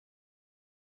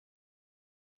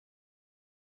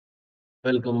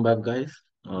Welcome back, guys.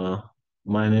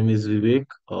 My name is Vivek,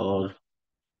 or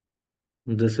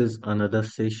this is another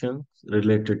session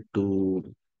related to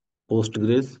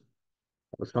Postgres.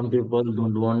 Some people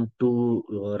don't want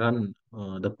to run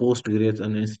the Postgres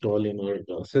and install in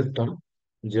your system.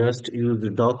 Just use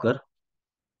the Docker,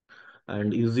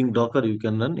 and using Docker, you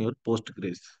can run your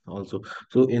Postgres also.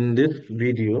 So, in this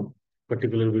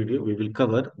particular video, we will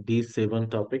cover these seven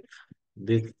topics.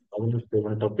 This almost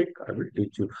seven topic I will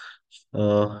teach you.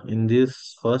 In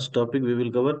this first topic, we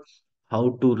will cover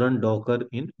how to run Docker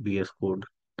in VS Code.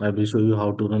 I will show you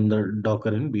how to run the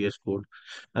Docker in VS Code.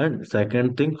 And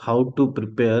second thing, how to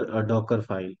prepare a Docker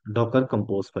file, Docker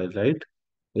compose file, right?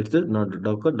 It's a not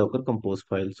Docker compose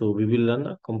file. So we will run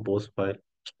a compose file.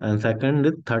 And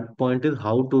third point is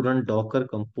how to run Docker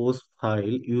compose file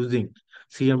using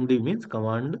CMD means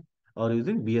command or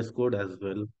using VS Code as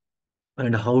well,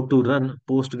 and how to run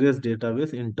Postgres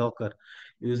database in Docker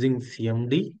using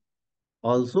CMD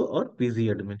also or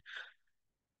PgAdmin.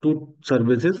 Two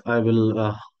services I will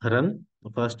run.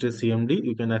 First is CMD.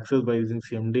 You can access by using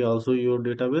CMD also your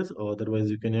database, or otherwise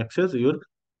you can access your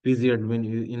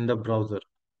PgAdmin in the browser.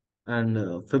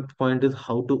 And fifth point is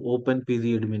how to open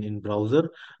PgAdmin in browser,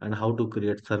 and how to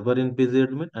create server in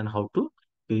PgAdmin, and how to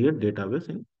create database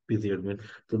in PgAdmin.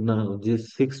 So now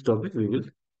these six topics we will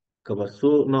cover.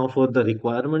 So now for the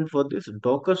requirement for this,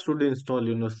 Docker should install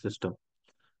in your system.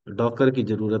 Docker की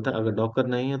जरूरत है। अगर Docker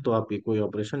नहीं है तो आप ये कोई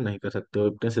ऑपरेशन नहीं कर सकते हो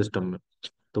अपने सिस्टम में।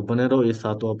 तो बने रहो, ये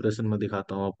सातों ऑपरेशन में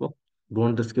दिखाता हूँ आपको।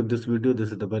 Don't skip this video,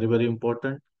 this is the very very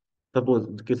important.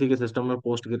 Suppose किसी के सिस्टम में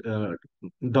पोस्ट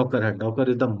डॉकर है। Docker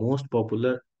is the most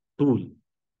popular tool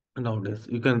nowadays.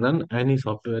 You can run any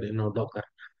software in a Docker.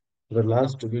 The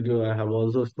last video I have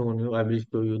also shown you, I will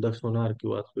show you the Sonar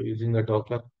QoS for using a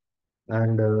Docker.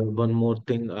 And one more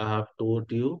thing I have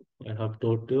taught you,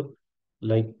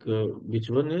 like which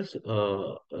one is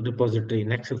repository,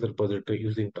 Nexus repository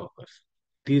using Docker.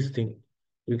 These things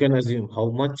you can assume how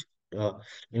much uh,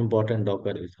 important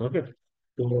Docker is. Okay,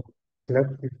 so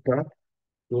let's start.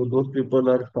 So those people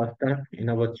are first time in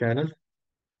our channel.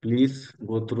 Please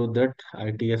go through that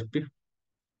ITSP.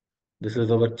 This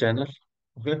is our channel.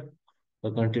 Okay,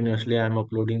 so continuously I am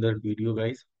uploading that video,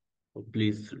 guys. So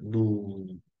please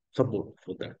do support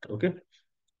for that. Okay.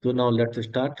 So now let's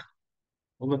start.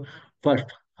 Okay. First,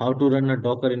 how to run a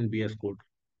Docker in VS Code.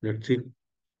 Let's see.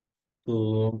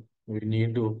 So we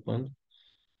need to open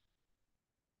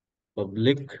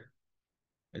public.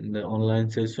 In the online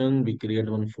session, we create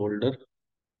one folder.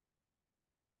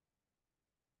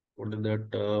 What is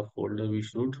that folder we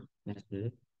should?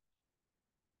 Mhm.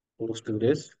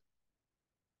 Postgres,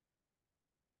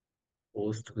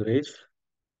 Postgres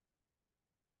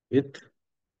with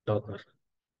Docker.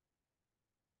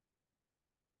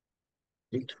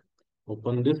 It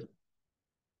open this.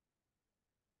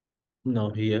 Now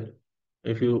here,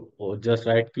 if you just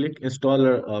right click, install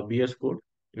a VS Code.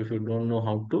 If you don't know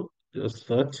how to, just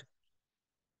search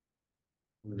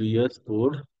VS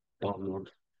Code download.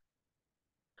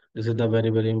 This is the very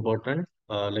very important.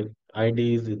 Like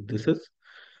ID is this is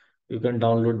you can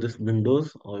download this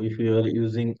Windows, or if you are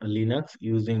using Linux,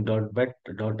 using .bat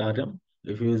 .rm.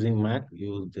 If you're using Mac,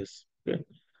 use this. Okay,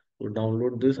 so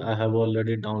download this. I have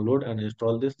already download and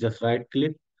install this. Just right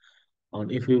click,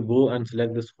 and if you go and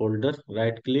select this folder,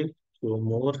 right click, show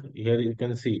more. Here you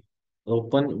can see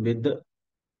open with the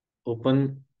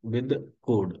open with the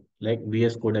code, like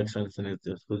VS Code extension is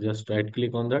this. So just right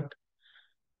click on that.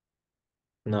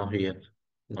 Now here,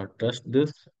 now trust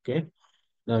this. Okay.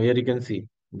 Now here you can see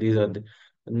these are the.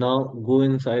 Now go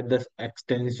inside this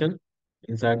extension.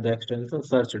 Inside the extension,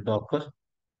 search Docker.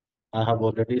 I have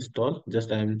already installed.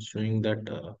 Just I am showing that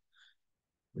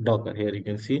Docker. Here you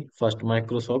can see first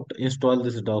Microsoft install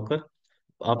this Docker.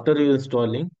 After you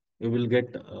installing, you will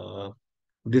get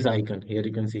this icon. Here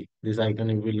you can see this icon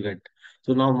you will get.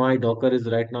 So now my Docker is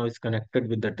right now is connected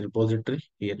with that repository.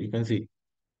 Here you can see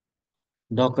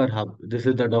Docker Hub. This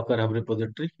is the Docker Hub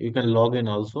repository. You can log in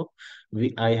also.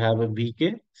 I have a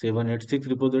VK786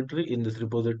 repository. In this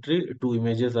repository, two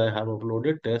images I have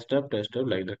uploaded, test app,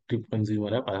 like the trip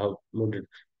consumer app I have uploaded.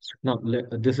 Now,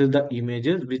 this is the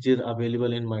images which is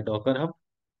available in my Docker Hub.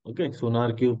 Okay,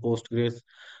 SonarQube, Postgres,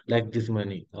 like this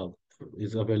many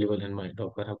is available in my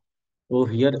Docker Hub. So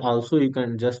here also you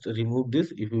can just remove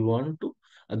this if you want to.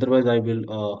 Otherwise,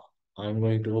 I'm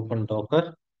going to open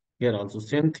Docker. Here also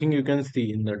same thing you can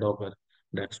see in the Docker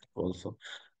desktop also.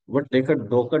 But take a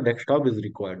Docker desktop is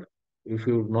required. If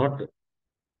you not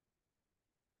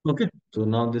okay, so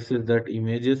now this is that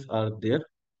images are there.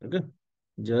 Okay,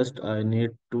 just I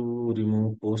need to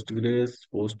remove Postgres,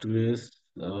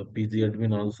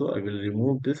 PgAdmin also. I will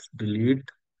remove this, delete.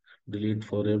 delete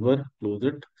forever, close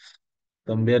it.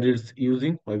 Somewhere it's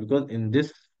using, why? Because in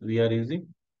this we are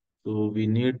using, so we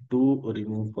need to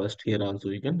remove first. Here also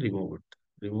we can remove it.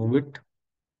 Remove it,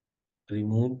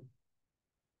 remove,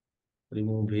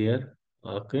 remove here.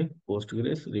 Okay,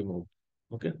 Postgres, remove.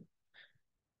 Okay,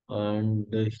 and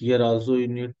here also you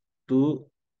need to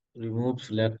remove,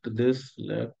 select this,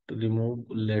 select, remove,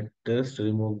 latest,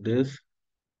 remove this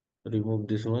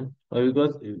one. Why?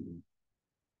 Because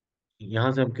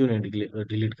यहाँ से हम क्यों नहीं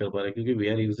delete कर पा रहे, क्योंकि we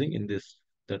are using in this,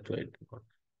 that's right.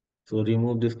 So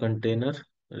remove this container,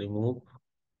 remove.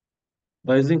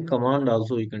 By using command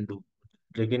also you can do.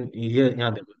 लेकिन ये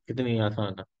यहाँ देखो कितनी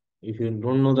आसान है. If you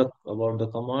don't know the about the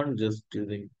command, just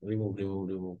using remove, remove,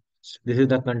 remove. This is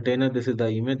the container, this is the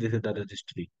image, this is the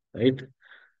registry, right?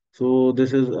 So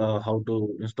this is how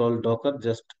to install Docker.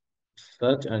 Just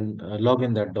search and log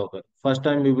in that Docker. First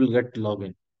time you will get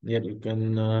login. Here you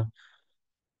can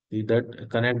see that,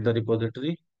 connect the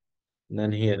repository.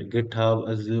 Then here GitHub,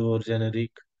 Azure,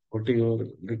 generic, what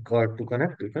you required to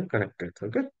connect, you can connect it.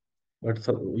 Okay. But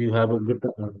so you have a good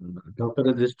Docker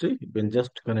registry, you can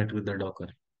just connect with the Docker.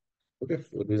 Okay,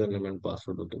 so username and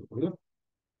password. Okay.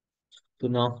 So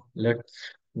now let's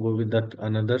go with that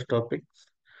another topic.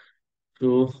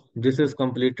 So this is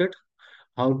completed.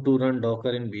 How to run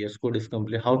Docker in VS Code is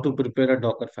complete. How to prepare a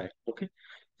Docker file. Okay.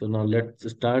 So now let's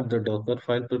start the Docker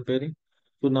file preparing.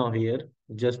 So now here,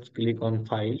 just click on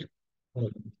file. Uh,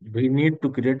 We need to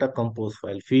create a compose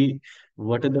file.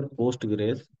 What is the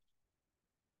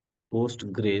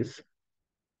Postgres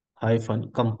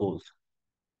hyphen compose,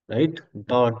 right?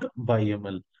 Dot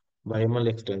YML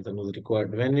extension is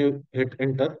required. When you hit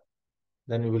enter,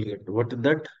 then you will get what is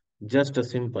that? Just a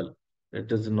simple.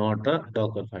 It is not a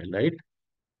Docker file, right?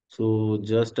 So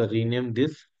just rename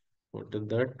this. What is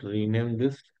that? Rename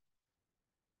this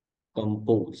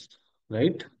compose,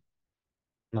 right?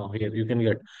 Now here you can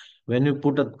get, when you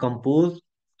put a compose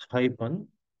hyphen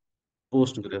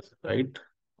Postgres, right?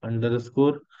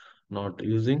 Underscore, not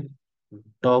using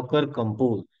Docker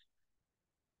compose.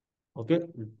 Okay,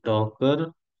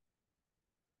 Docker,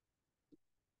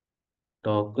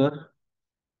 Docker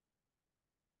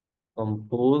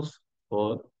compose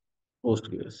for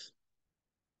Postgres.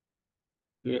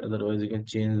 Okay, otherwise you can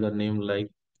change the name like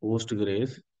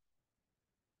Postgres,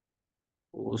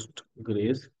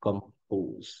 Postgres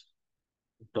compose,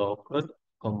 Docker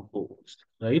compose,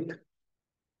 right?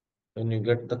 When you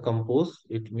get the compose,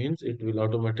 it means it will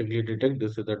automatically detect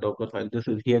this is the Docker file. This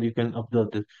is here you can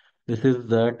observe this. This is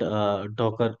that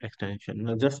Docker extension.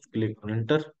 Now just click on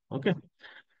enter. Okay.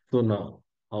 So now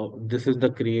this is the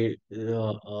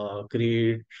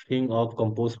creating of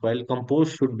compose file.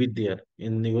 Compose should be there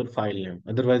in your file name.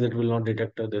 Otherwise, it will not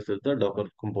detect this is the Docker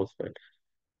compose file.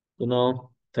 So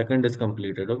now second is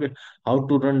completed. Okay. How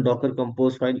to run Docker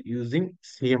compose file using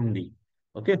CMD.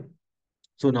 Okay.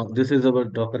 So now this is our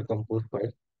Docker compose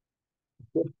file.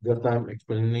 Just I'm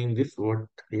explaining this what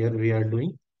here we are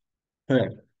doing.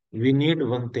 Alright. We need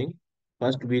one thing.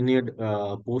 First, we need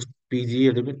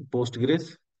PgAdmin,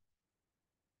 Postgres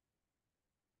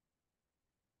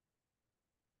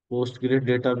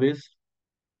database.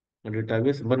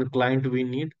 One client we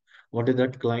need. What is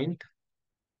that client?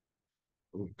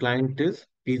 Client is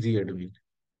PgAdmin.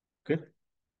 Okay.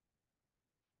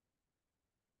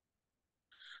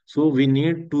 So we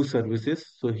need two services.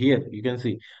 So here you can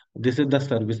see this is the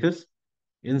services.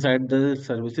 Inside the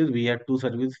services, we have two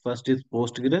services. First is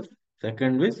Postgres,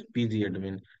 second is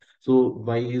PgAdmin. So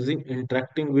by using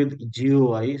interacting with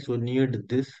GUI, so need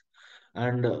this,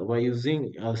 and by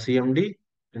using CMD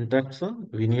interaction,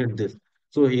 we need this.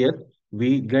 So here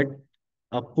we get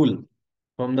a pull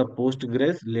from the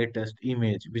Postgres latest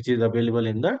image, which is available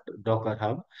in the Docker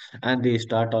Hub, and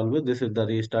restart always. This is the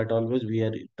restart always. We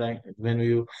are trying when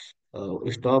you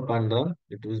stop and run,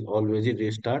 it will always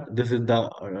restart. This is the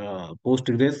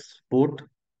Postgres port,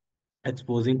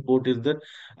 exposing port is there,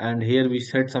 and here we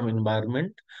set some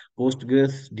environment: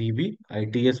 Postgres DB,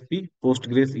 ITSP,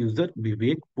 Postgres user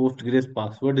Vivek, Postgres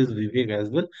password is Vivek as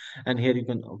well. And here you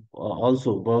can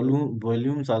also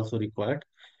volumes also required.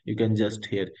 You can just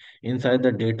here inside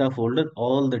the data folder,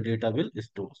 all the data will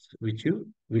store, which you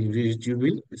will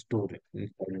store it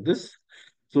inside this.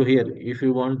 So here if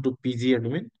you want to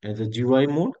PgAdmin as a GUI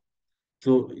mode,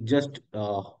 so just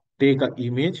take an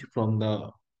image from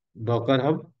the Docker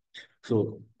Hub.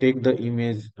 So take the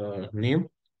image name.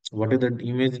 What is the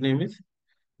image name is?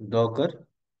 Docker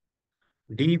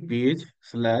D page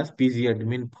slash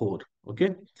PgAdmin 4.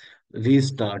 Okay.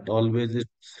 Restart. Always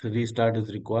it's restart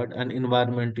is required. And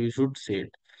environment you should set.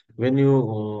 When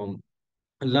you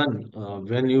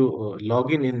when you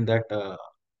log in that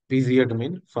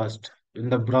PgAdmin first. in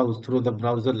the browse through the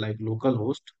browser like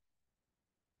localhost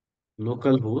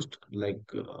like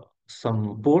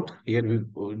some port here we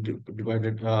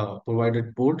divided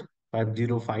provided port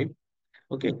 505.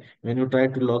 Okay, when you try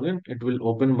to log in, it will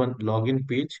open one login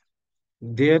page.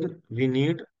 There we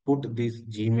need put this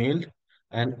Gmail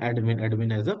and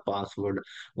admin as a password.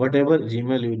 Whatever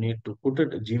Gmail you need to put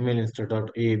it, Gmail instead of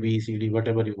A, B, C, D,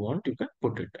 whatever you want, you can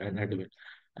put it and admin.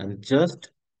 And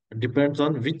just depends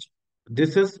on which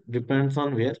this is depends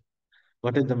on where.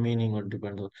 What is the meaning of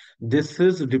depends on? This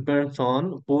is depends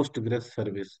on Postgres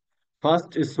service.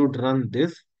 First it should run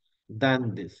this,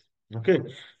 then this. Okay.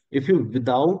 If you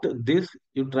without this,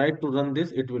 you try to run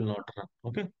this, it will not run.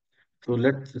 Okay. So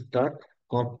let's start.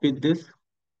 Copy this.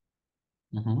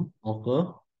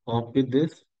 Okay. Copy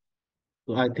this.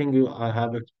 So I think I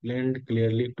have explained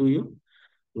clearly to you.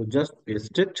 So just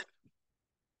paste it.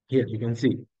 Here you can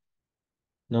see.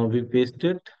 Now we paste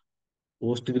it.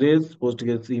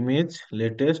 Postgres image,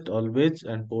 latest, always,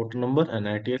 and port number and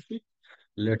ITSP.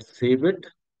 Let's save it.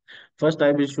 First,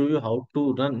 I will show you how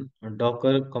to run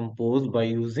Docker Compose by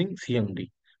using CMD.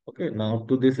 Okay, now up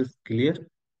to this is clear.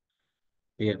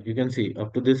 Here you can see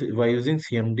up to this by using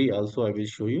CMD. Also, I will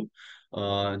show you.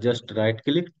 Just right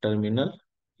click terminal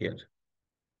here.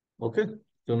 Okay,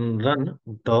 to run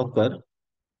Docker,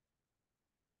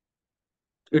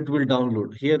 it will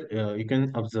download. Here you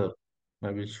can observe.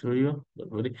 I will show you.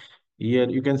 Don't worry. Here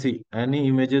you can see any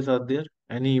images are there.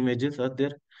 Any images are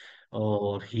there.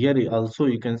 Or here also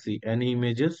you can see any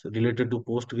images related to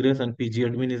Postgres and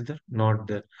PgAdmin is there? Not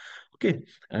there. Okay.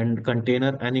 And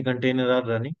container, any container are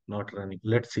running? Not running.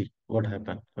 Let's see what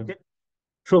happened. Okay.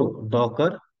 So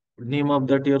Docker, name of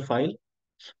that your file,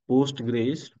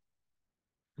 Postgres,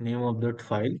 name of that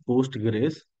file,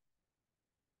 Postgres,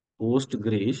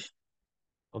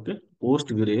 okay,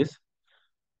 Postgres,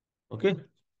 okay,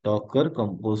 Docker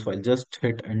compose file. Just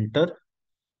hit enter.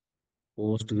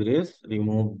 Postgres,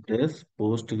 remove this,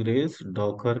 Postgres,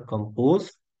 Docker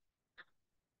compose,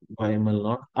 YML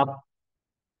not up,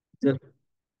 just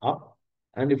up.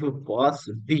 And if you pass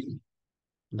D,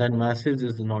 then message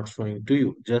is not showing to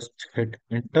you. Just hit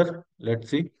enter. Let's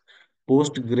see.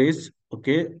 Postgres,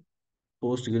 okay.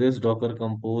 Postgres Docker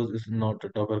Compose is not a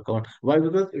Docker command. Why?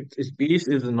 Because its space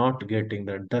is not getting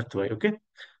that. That's why. Okay.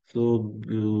 So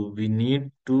we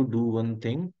need to do one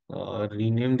thing.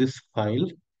 Rename this file.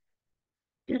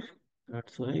 Okay.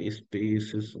 That's why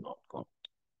space is not gone.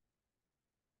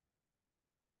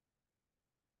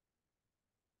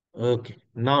 Okay.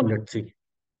 Now let's see.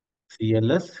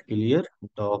 CLS clear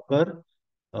Docker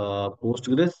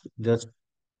Postgres. Just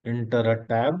enter a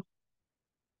tab.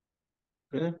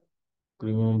 Okay.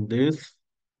 Remove this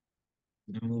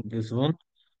one,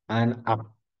 and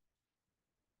up.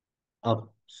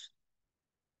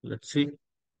 Let's see.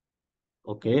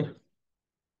 Okay.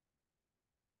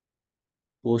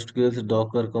 Postgres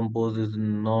Docker Compose is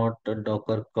not a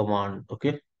Docker command.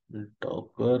 Okay.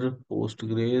 Docker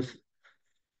Postgres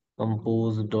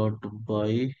Compose dot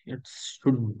by. It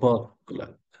should work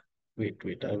like.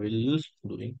 Wait. I will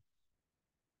doing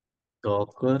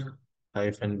Docker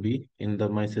hyphen B in the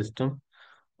my system.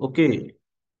 Okay.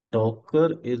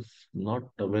 Docker is not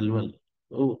available.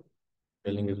 Oh,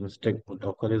 spelling is mistake.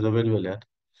 Docker is available. Yeah.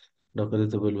 Docker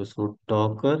is available. So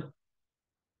Docker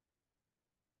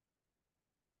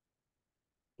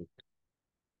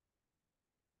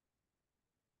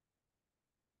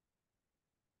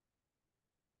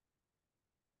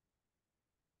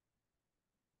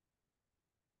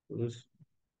is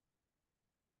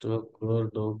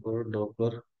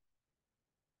Docker.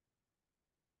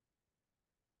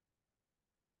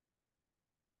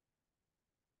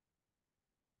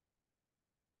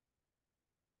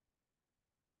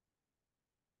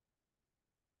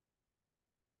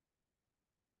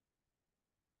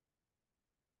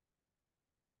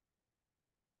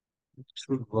 It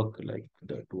should work like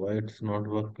that. Why it's not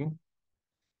working?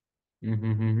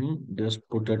 Just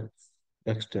put that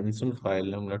extension file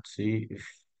name. Let's see if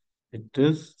it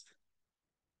is.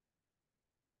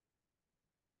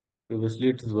 Previously,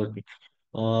 it is working.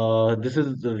 This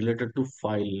is related to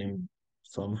file name.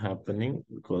 Some happening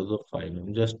because of file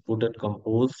name. Just put it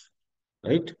compose,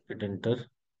 right? Hit enter.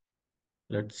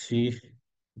 Let's see.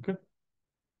 Okay.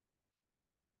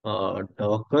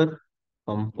 Docker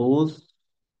compose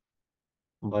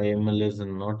by ML is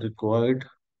not required.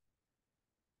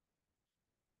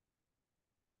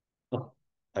 Up.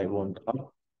 I want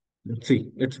up. Let's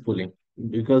see. It's pulling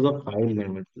because of file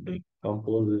name. It's doing.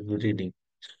 Compose is reading.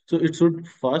 So it should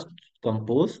first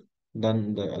compose,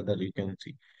 then the other you can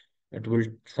see. It will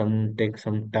some take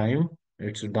some time.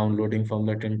 It's downloading from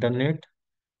that internet.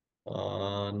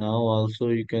 Now also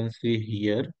you can see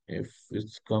here if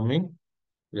it's coming,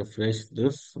 refresh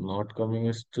this, not coming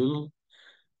is still,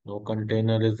 no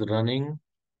container is running,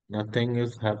 nothing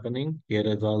is happening. Here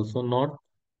is also not.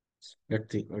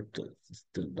 Let's see, it's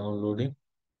still downloading.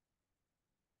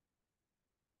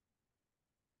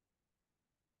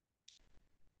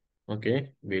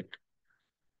 Okay, wait.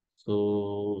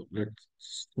 So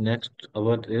let's next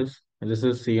our is this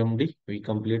is CMD. We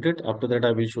completed. After that,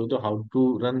 I will show you how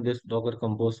to run this Docker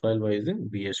Compose file by using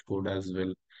VS Code as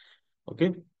well.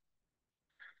 Okay.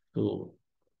 So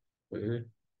it's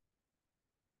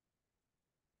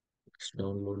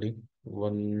downloading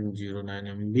 109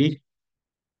 MB.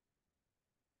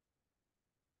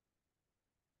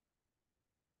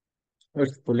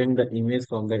 It's pulling the image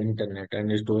from the internet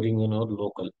and storing in our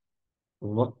local.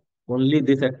 Wo- Only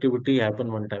this activity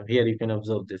happen one time. Here you can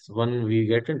observe this. One we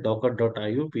get in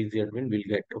docker.io PgAdmin will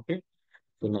get. Okay.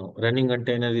 So now running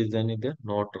container is any there,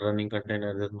 not running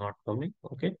container is not coming.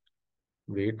 Okay.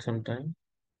 Wait some time.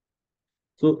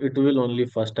 So it will only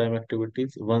first time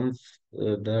activities. Once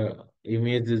the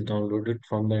image is downloaded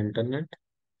from the internet,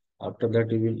 after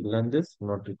that you will run this,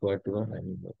 not required to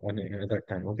run any other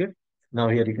time. Okay. Now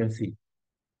here you can see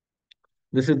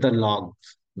this is the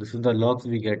logs. This is the logs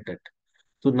we get it.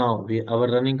 So now we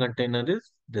our running container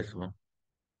is this one.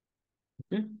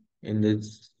 Okay. In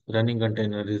this running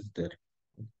container is there.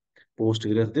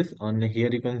 Postgres this on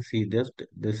here you can see this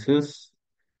is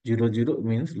 00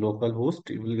 means local host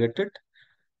you will get it.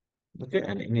 Okay,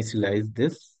 and initialize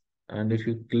this. And if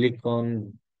you click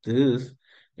on this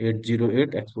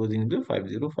 808 exposing the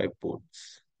 505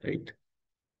 ports, right?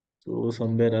 So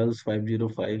somewhere else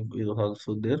 505 is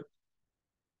also there.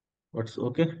 What's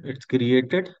okay? It's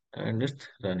created and it's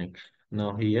running.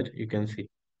 Now here you can see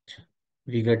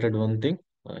we get it one thing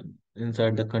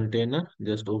inside the container.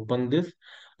 Just open this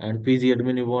and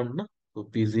PgAdmin you want na? So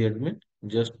PgAdmin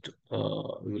just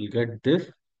we will get this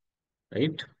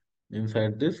right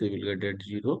inside this we will get at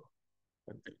 0.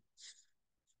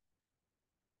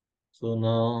 So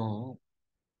now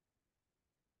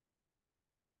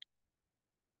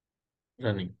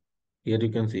running. Here you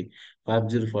can see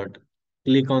 504.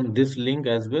 Click on this link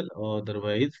as well, or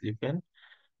otherwise you can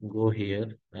go here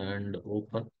and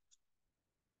open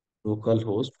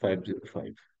localhost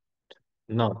 505.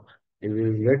 Now you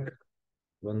will get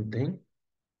one thing.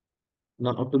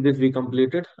 Now up to this we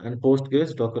completed and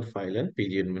Postgres Docker file and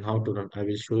PgAdmin. How to run? I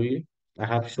will show you. I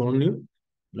have shown you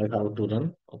like how to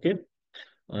run. Okay.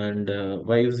 And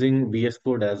by using VS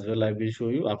Code as well, I will show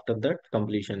you after that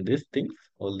completion these things,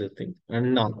 all these things.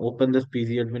 And now open this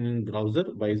PgAdmin in browser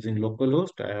by using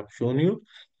localhost. I have shown you.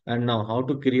 And now how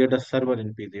to create a server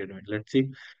in PgAdmin. Let's see.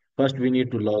 First, we need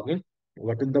to log in.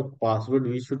 What is the password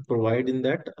we should provide in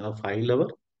that file? Our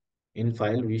in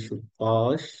file we should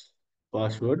pass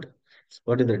password.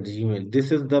 What is the Gmail?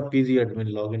 This is the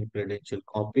PgAdmin login credential.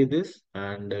 Copy this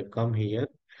and come here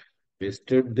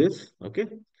pasted this, okay,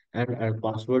 and our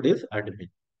password is admin,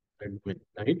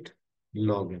 right?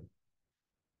 Login.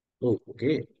 Oh,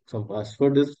 okay. Some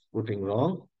password is putting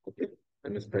wrong, okay,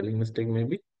 and a spelling mistake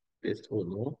maybe. Paste. Oh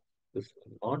no, this is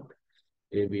not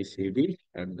abcd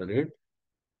at the rate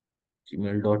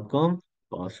gmail.com.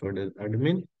 Password is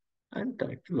admin, and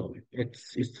try to login.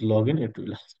 It's login. It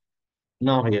will.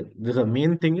 Now here, this the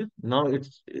main thing is now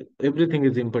it's everything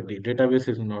is empty. Database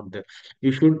is not there.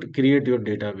 You should create your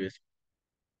database.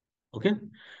 Okay,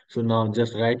 so now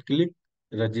just right click,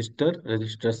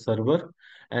 register server,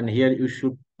 and here you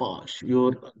should pass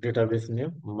your database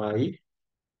name, my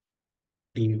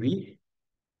DB,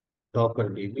 Docker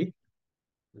DB,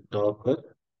 Docker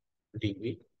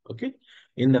DB. Okay,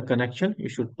 in the connection, you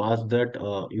should pass that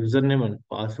username and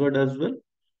password as well.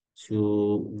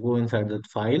 So go inside that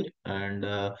file and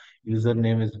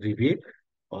username is Vivek,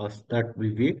 pass that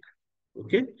Vivek.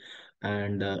 Okay,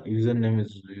 and username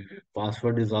is Vivek.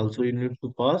 Password is also you need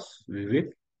to pass Vivek.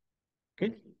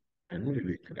 Okay, and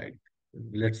Vivek, right?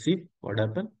 Let's see what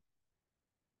happened.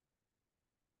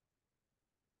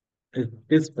 It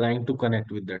is trying to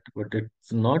connect with that, but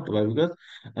it's not. Why? Because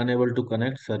unable to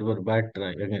connect server. Bad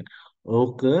try again.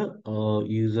 Okay,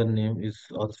 username is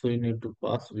also you need to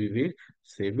pass Vivek.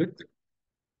 Save it.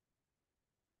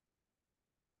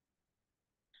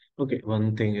 Okay,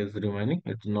 one thing is remaining.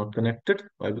 It's not connected.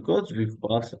 Why? Because we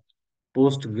pass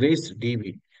Postgres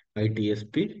DB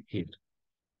ITSP here.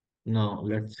 Now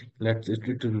let's see. Let's it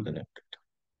will connect.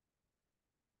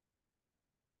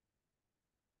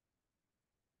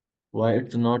 Why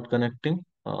it's not connecting?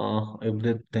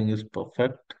 Everything is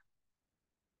perfect.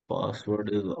 Password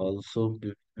is also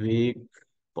Vivek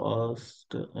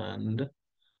passed and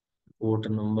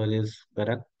port number is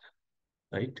correct,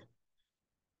 right?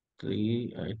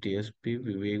 3 ITSP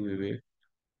Vivek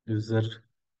user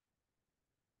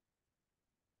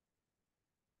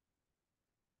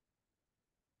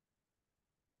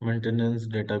maintenance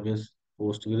database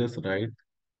Postgres, right?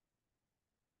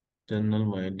 General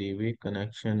MyDB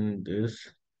connection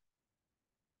this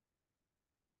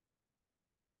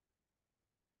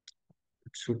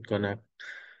it should connect.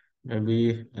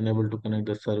 Maybe unable to connect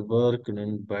the server,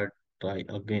 couldn't but try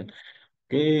again.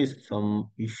 Okay,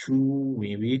 some issue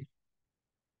maybe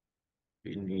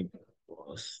we need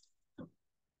was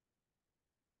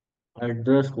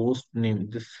address host name.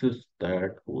 This is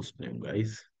that host name,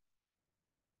 guys.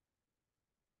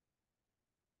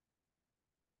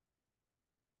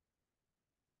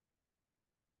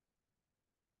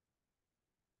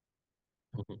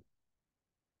 Mhm.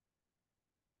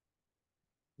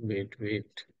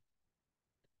 Wait.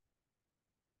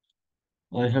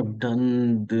 I have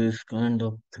done this kind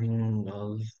of thing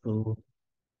also.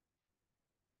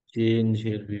 Change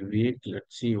here we wait.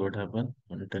 Let's see what happened.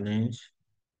 Maintenance.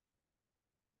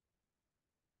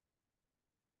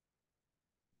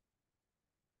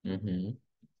 Mm-hmm.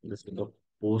 This is the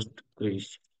post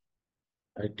creation.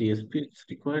 ITSP is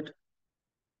required.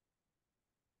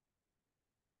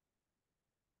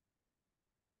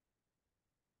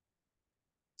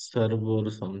 Server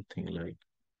something like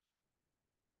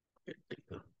it.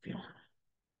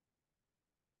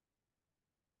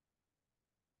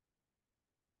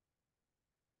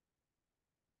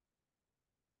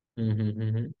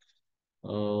 Mm-hmm.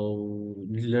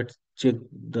 Let's check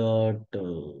that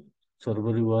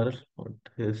server URL. What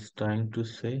he's trying to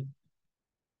say.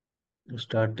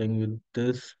 Starting with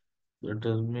this, that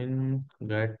does mean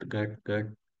get.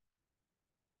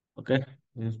 Okay.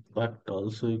 In fact,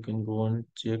 also you can go and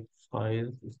check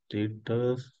files,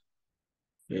 status.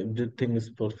 Everything is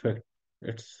perfect.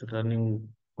 It's running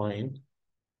fine.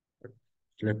 But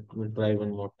let me try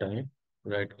one more time.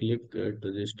 Right click,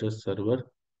 register server.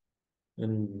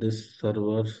 And this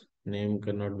server's name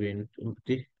cannot be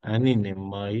empty. Any name,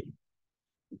 my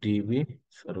DB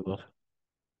server.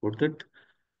 Put it.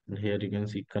 And here you can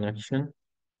see connection.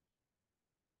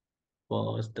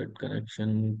 Pass that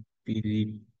connection.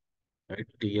 PD right,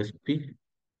 TSP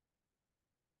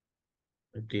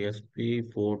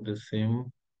for the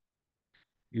same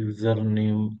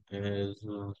username as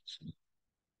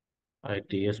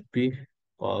ITSP.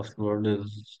 Password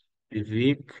is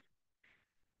Vivek.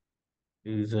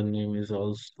 Username is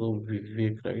also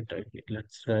Vivek, right?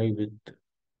 Let's try with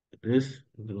this.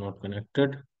 It is not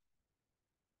connected.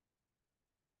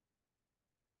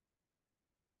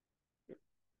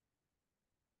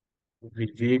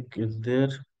 Vivek is there.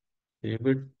 Save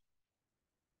it.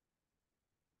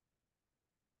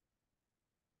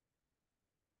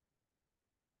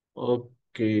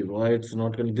 Okay, why it's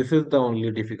not connected? This is the only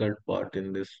difficult part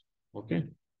in this. Okay,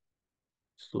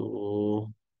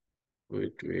 so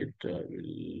wait. I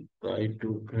will try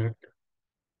to get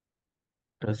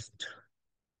test.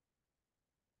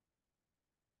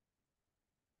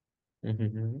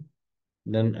 Then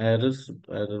error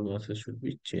message should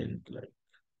be changed. Like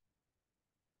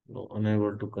no,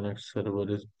 unable to connect server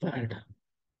is bad.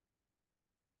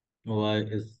 Why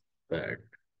is bad?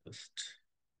 Just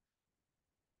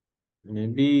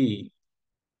maybe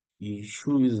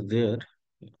issue is there.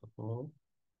 Oh,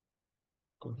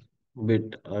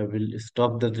 wait, I will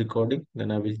stop the recording.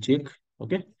 Then I will check.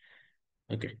 Okay.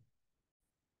 Okay.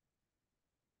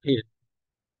 Here.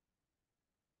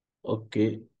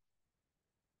 Okay.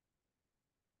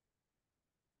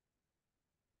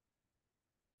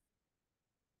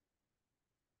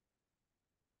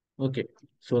 Okay.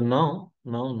 So now,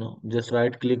 just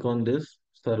right click on this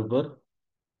server.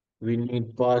 We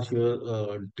need pass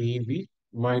your DB,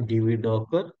 my DB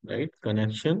Docker, right?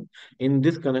 Connection. In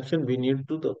this connection, we need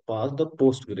to pass the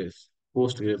Postgres,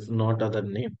 not other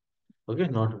name. Okay,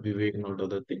 not Vivek, not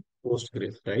other thing.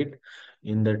 Postgres, right?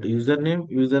 In that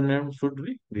username should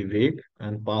be Vivek,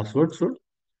 and password should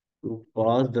to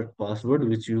pass that password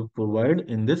which you provide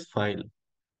in this file.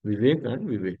 Vivek and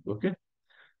Vivek. Okay.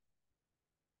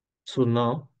 So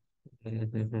now,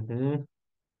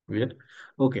 where?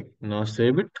 Okay, now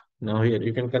save it. Now here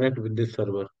you can connect with this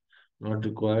server. Not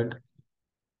required.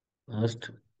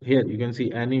 First, here you can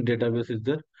see any database is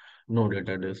there. No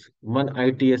database. One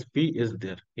ITSP is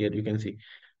there. Here you can see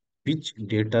which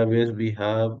database we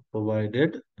have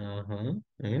provided.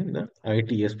 In the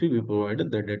ITSP we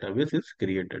provided the database is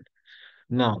created.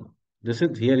 Now, this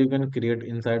is here you can create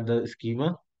inside the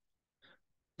schema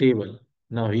table.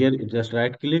 Now here you just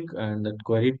right click and that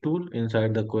query tool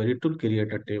inside the query tool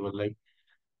create a table like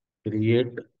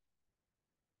create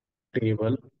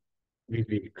table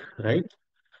Vivek, right?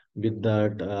 with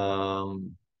that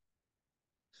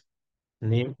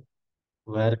name,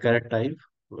 varchar type,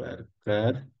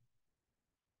 varchar,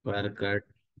 varchar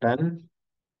 10,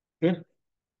 okay,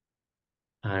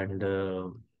 and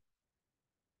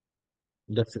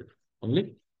that's it.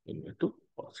 Only we need to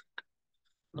pause it.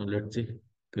 Now let's see,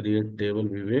 create table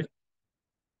Vivek.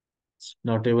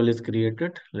 Now table is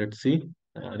created. Let's see,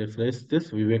 refresh this.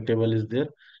 Vivek table is there.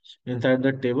 Inside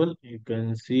the table, you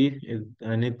can see if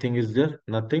anything is there.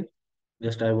 Nothing.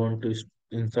 Just I want to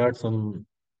insert some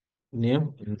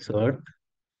name. Insert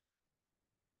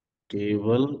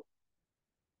table.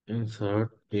 Insert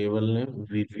table name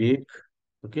Vivek.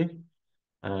 Okay,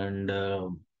 and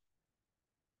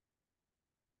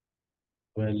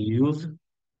values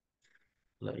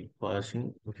like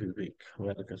passing Vivek.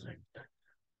 Welcome.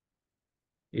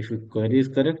 If your query is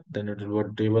correct, then it will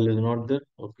what table is not there.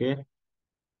 Okay,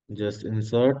 just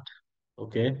insert.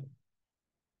 Okay,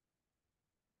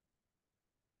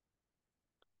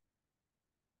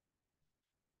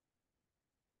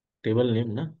 table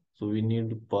name, na? So we need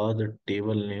to pass the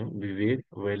table name Vivek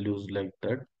values like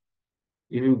that.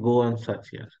 If you go and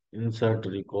search here, insert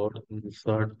record,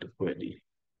 insert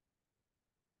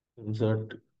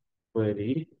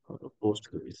query or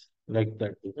Postgres, like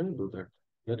that. You can do that.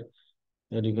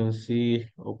 Here you can see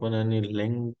open any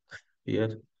link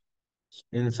here.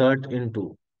 Insert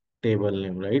into table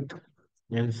name, right?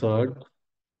 Insert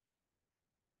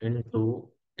into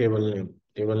table name.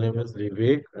 Table name is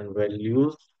Vivek and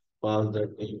values. Pass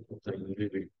that name inside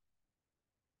Vivek.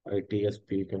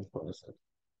 ITSP you can pass it.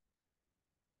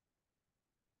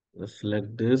 Just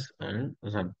select this and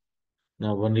run.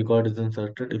 Now one record is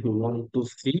inserted. If you want to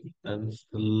see, and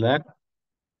select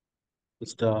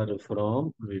star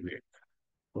from Vivek.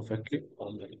 Perfectly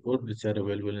all the record which are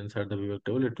available inside the Vivek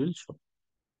table, it will show.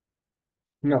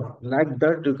 Now, like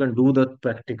that, you can do the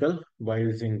practical by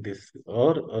using this,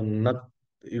 or not.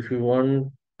 If you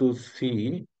want to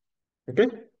see, okay.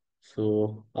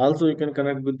 So also you can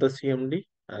connect with the CMD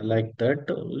like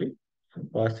that only,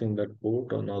 passing that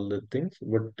port on all the things.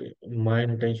 But my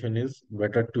intention is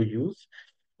better to use.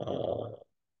 Uh,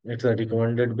 it's a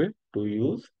recommended way to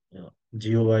use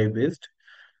GUI based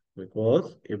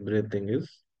because everything is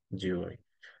GUI.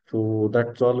 So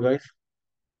that's all, guys.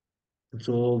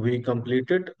 So we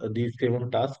completed these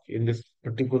 7 tasks in this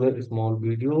particular small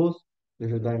videos.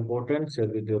 This is the important. Share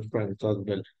with your friends as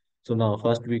well. So now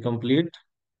first we complete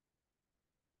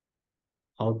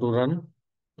how to run.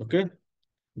 Okay.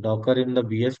 Docker in the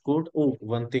VS Code. Oh,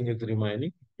 one thing is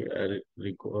remaining. Okay, I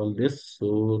recall this.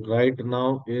 So right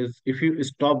now is if you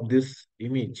stop this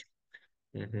image,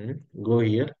 go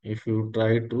here. If you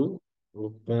try to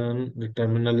open the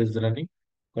terminal is running,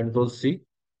 Control C.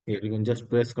 Here you can just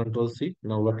press Control C.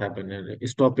 Now what happened?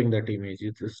 Stopping that image.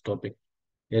 It's stopping.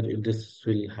 Here this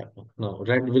will happen. Now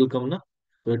red will come now.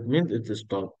 So it means it's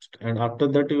stopped. And after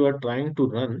that you are trying to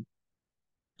run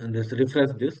and just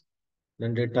refresh this.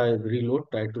 Then data is reload.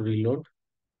 Try to reload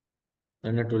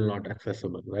and it will not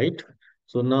accessible, right?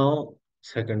 So now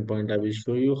second point I will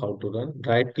show you how to run.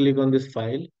 Right click on this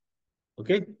file.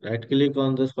 Okay, right click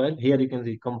on this file. Here you can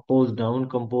see compose down,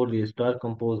 compose restart,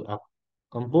 compose up,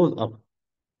 compose up.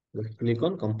 Just click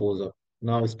on compose up.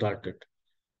 Now start it.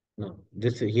 Now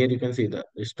this here you can see the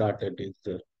started is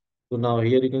there. So now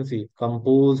here you can see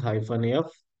compose hyphen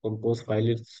f, compose file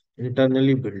is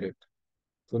internally built it.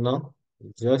 So now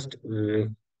just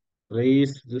refresh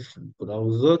this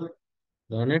browser,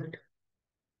 run it,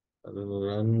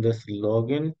 run this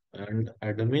login and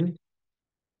admin.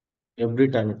 Every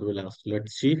time it will ask.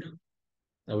 Let's see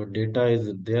our data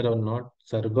is there or not.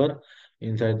 Server,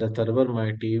 inside the server,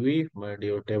 my TV, my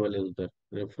DO table is there.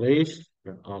 Refresh,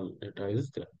 and all data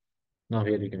is there. Now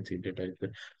here you can see data is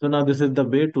there. So now this is the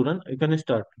way to run. You can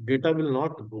start. Data will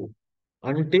not go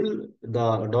until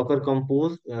the Docker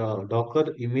Compose,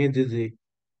 Docker image is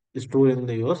stored in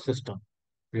your system.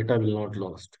 Data will not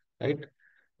lost, right?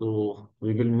 So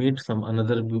we will meet some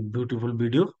another beautiful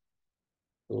video.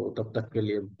 तो तब तक के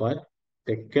लिए bye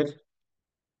take care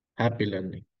happy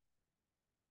learning